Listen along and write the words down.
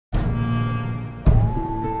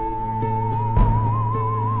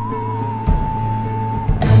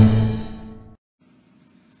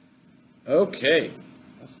Okay,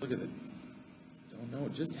 let's look at the, don't know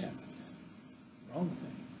what just happened. Wrong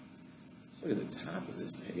thing. Let's look at the top of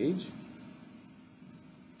this page.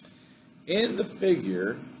 In the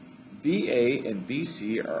figure, BA and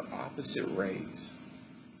BC are opposite rays.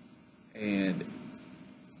 And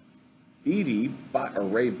BD, or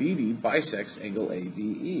ray BD, bisects angle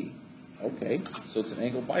ABE. Okay, so it's an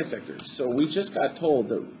angle bisector. So we just got told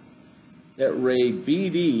that ray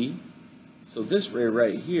BD, so this ray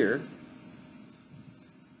right here,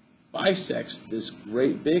 bisects this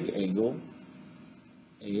great big angle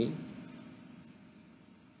ABE,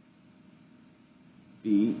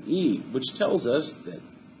 which tells us that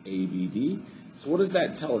ABD. So what does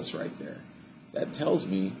that tell us right there? That tells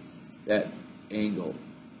me that angle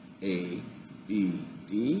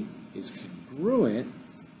ABD is congruent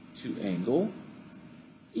to angle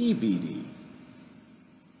EBD.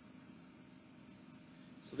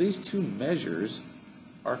 So these two measures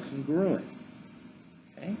are congruent.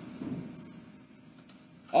 Okay?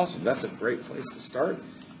 Awesome. That's a great place to start.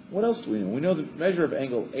 What else do we know? We know the measure of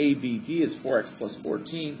angle ABD is 4x plus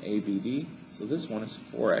 14, ABD. So this one is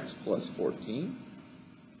 4x plus 14.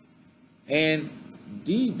 And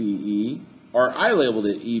DBE, or I labeled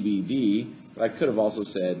it EBD, but I could have also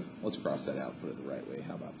said, let's cross that out, put it the right way.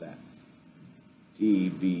 How about that?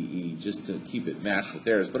 DBE, just to keep it matched with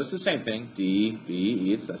theirs. But it's the same thing.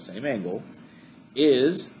 DBE, it's the same angle,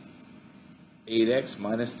 is 8x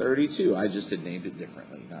minus 32. I just had named it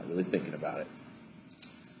differently, not really thinking about it.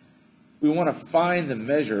 We want to find the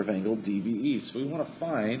measure of angle DBE. So we want to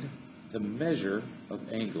find the measure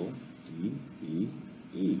of angle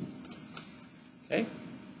DBE. Okay?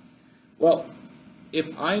 Well,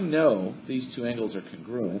 if I know these two angles are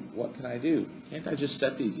congruent, what can I do? Can't I just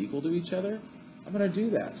set these equal to each other? I'm going to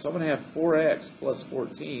do that. So I'm going to have 4x plus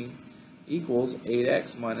 14 equals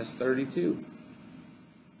 8x minus 32.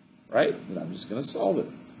 Right? And I'm just going to solve it.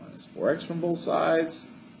 Minus 4x from both sides.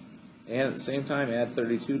 And at the same time, add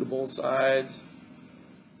 32 to both sides.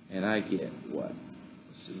 And I get what?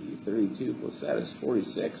 Let's see. 32 plus that is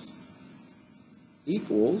 46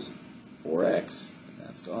 equals 4x. And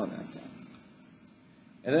that's gone. That's gone.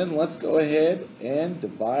 And then let's go ahead and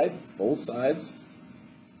divide both sides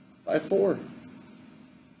by 4.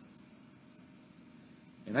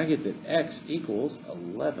 And I get that x equals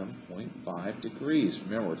 11.5 degrees.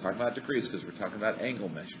 Remember, we're talking about degrees because we're talking about angle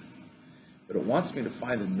measure. But it wants me to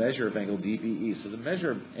find the measure of angle DBE. So the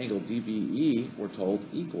measure of angle DBE, we're told,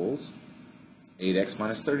 equals 8x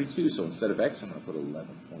minus 32. So instead of x, I'm going to put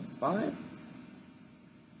 11.5.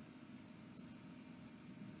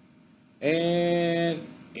 And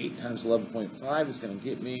 8 times 11.5 is going to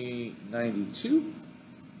get me 92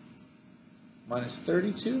 minus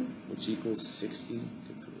 32, which equals 60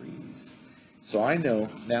 degrees. So I now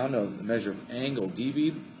know that the measure of angle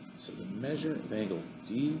DB, so the measure of angle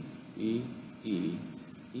DBE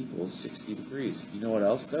equals 60 degrees. You know what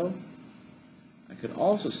else, though? I could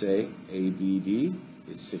also say ABD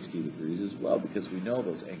is 60 degrees as well, because we know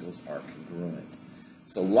those angles are congruent.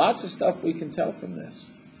 So lots of stuff we can tell from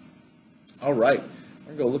this. All right,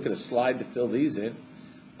 we're going to go look at a slide to fill these in.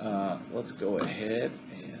 Let's go ahead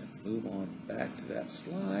and move on back to that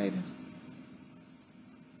slide.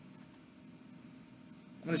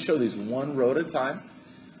 I'm going to show these one row at a time.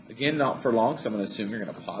 Again, not for long, so I'm going to assume you're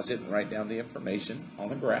going to pause it and write down the information on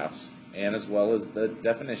the graphs, and as well as the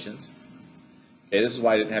definitions. Okay, this is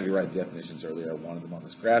why I didn't have you write the definitions earlier. I wanted them on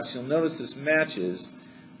this graph. So you'll notice this matches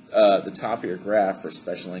the top of your graph for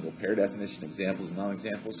special angle pair definition, examples and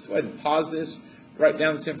non-examples. Go ahead and pause this, write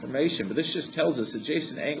down this information, but this just tells us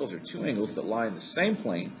adjacent angles are two angles that lie in the same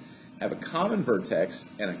plane, have a common vertex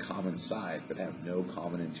and a common side, but have no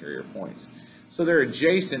common interior points. So they're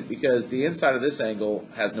adjacent because the inside of this angle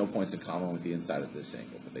has no points in common with the inside of this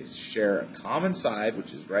angle, but they share a common side,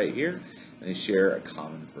 which is right here, and they share a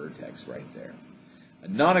common vertex right there. A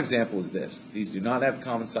non-example is this. These do not have a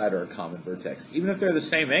common side or a common vertex. Even if they're the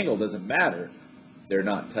same angle, it doesn't matter. They're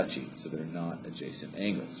not touching, so they're not adjacent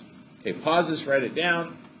angles. Okay, pause this, write it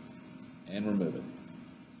down, and remove it.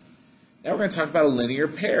 Now we're going to talk about a linear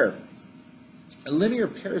pair. A linear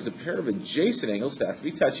pair is a pair of adjacent angles that have to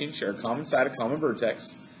be touching, share a common side, a common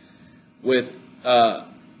vertex, with a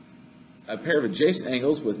pair of adjacent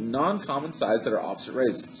angles with non-common sides that are opposite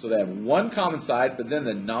rays. So they have one common side, but then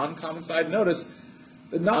the non-common side, notice,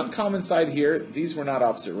 the non-common side here, these were not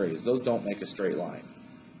opposite rays. Those don't make a straight line.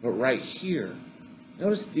 But right here,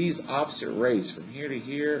 notice these opposite rays from here to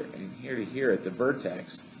here and here to here at the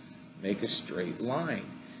vertex make a straight line.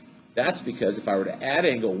 That's because if I were to add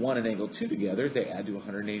angle 1 and angle 2 together, they add to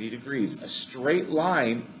 180 degrees. A straight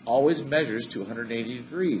line always measures to 180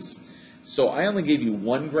 degrees. So I only gave you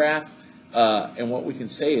one graph. And what we can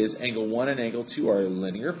say is angle 1 and angle 2 are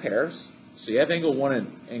linear pairs. So you have angle 1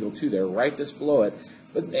 and angle 2 there. Write this below it.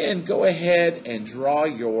 But then go ahead and draw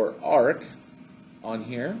your arc on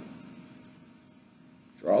here.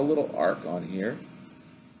 Draw a little arc on here.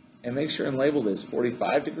 And make sure and label this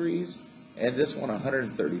 45 degrees and this one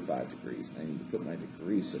 135 degrees. And I need to put my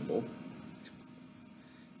degree symbol.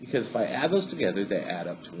 Because if I add those together, they add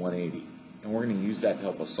up to 180. And we're going to use that to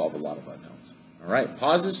help us solve a lot of unknowns. All right,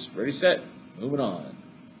 pause this, ready, set, moving on.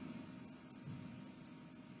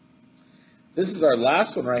 This is our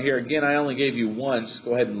last one right here. Again, I only gave you one. Just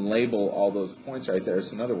go ahead and label all those points right there.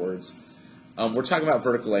 So in other words, we're talking about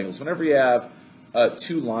vertical angles. Whenever you have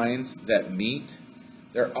two lines that meet,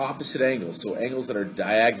 they're opposite angles. So angles that are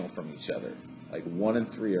diagonal from each other. Like 1 and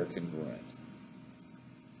 3 are congruent.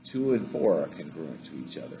 2 and 4 are congruent to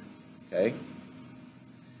each other. Okay?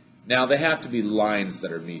 Now, they have to be lines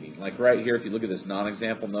that are meeting. Like right here, if you look at this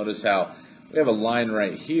non-example, notice how we have a line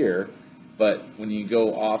right here, but when you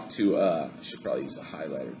go off to, I should probably use a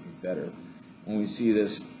highlighter, it'd be better. When we see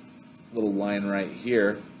this little line right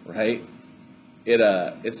here, right,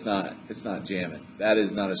 it's not jamming. That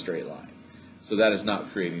is not a straight line. So that is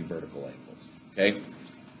not creating vertical angles, okay?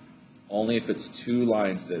 Only if it's two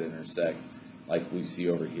lines that intersect, like we see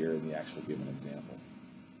over here in the actual given example.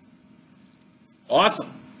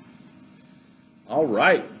 Awesome. All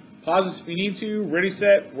right, pause this if you need to. Ready,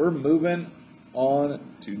 set, we're moving on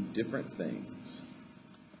to different things.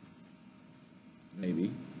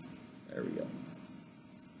 Maybe. There we go.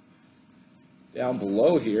 Down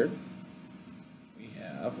below here, we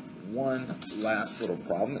have one last little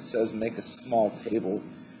problem. It says make a small table,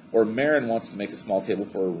 or Marin wants to make a small table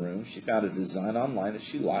for her room. She found a design online that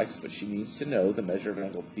she likes, but she needs to know the measure of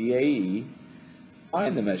angle BAE,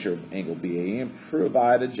 find the measure of angle BAE, and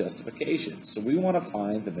provide a justification. So we want to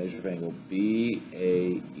find the measure of angle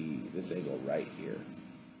BAE, this angle right here.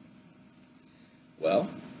 Well,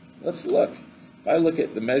 let's look. If I look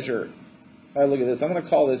at the measure, if I look at this, I'm going to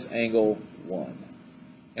call this angle 1.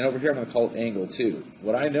 And over here, I'm going to call it angle 2.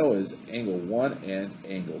 What I know is angle 1 and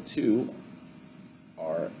angle 2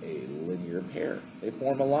 are a linear pair. They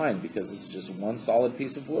form a line because this is just one solid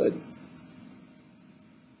piece of wood.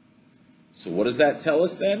 So what does that tell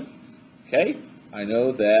us then? Okay, I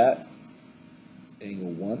know that angle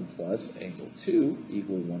 1 plus angle 2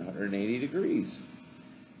 equal 180 degrees.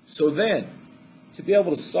 So then, to be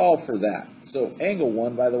able to solve for that, so angle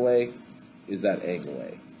 1, by the way, is that angle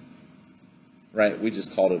A. Right, we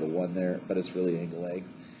just called it a 1 there, but it's really angle A.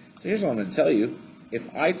 So here's what I'm going to tell you.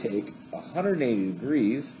 If I take 180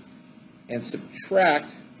 degrees and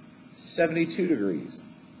subtract 72 degrees,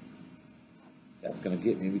 that's going to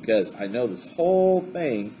get me, because I know this whole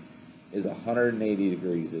thing is 180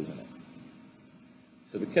 degrees, isn't it?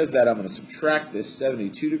 So because of that, I'm going to subtract this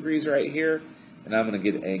 72 degrees right here, and I'm going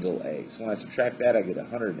to get angle A. So when I subtract that, I get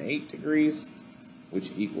 108 degrees,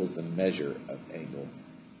 which equals the measure of angle.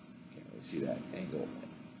 Can't really see that. Angle,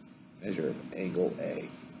 measure of angle A.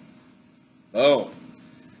 Boom.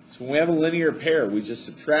 So when we have a linear pair, we just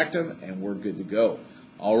subtract them, and we're good to go.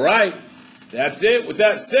 All right. That's it. With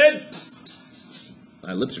that said,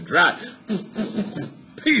 my lips are dry.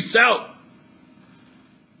 Peace out.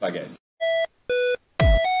 Bye, guys.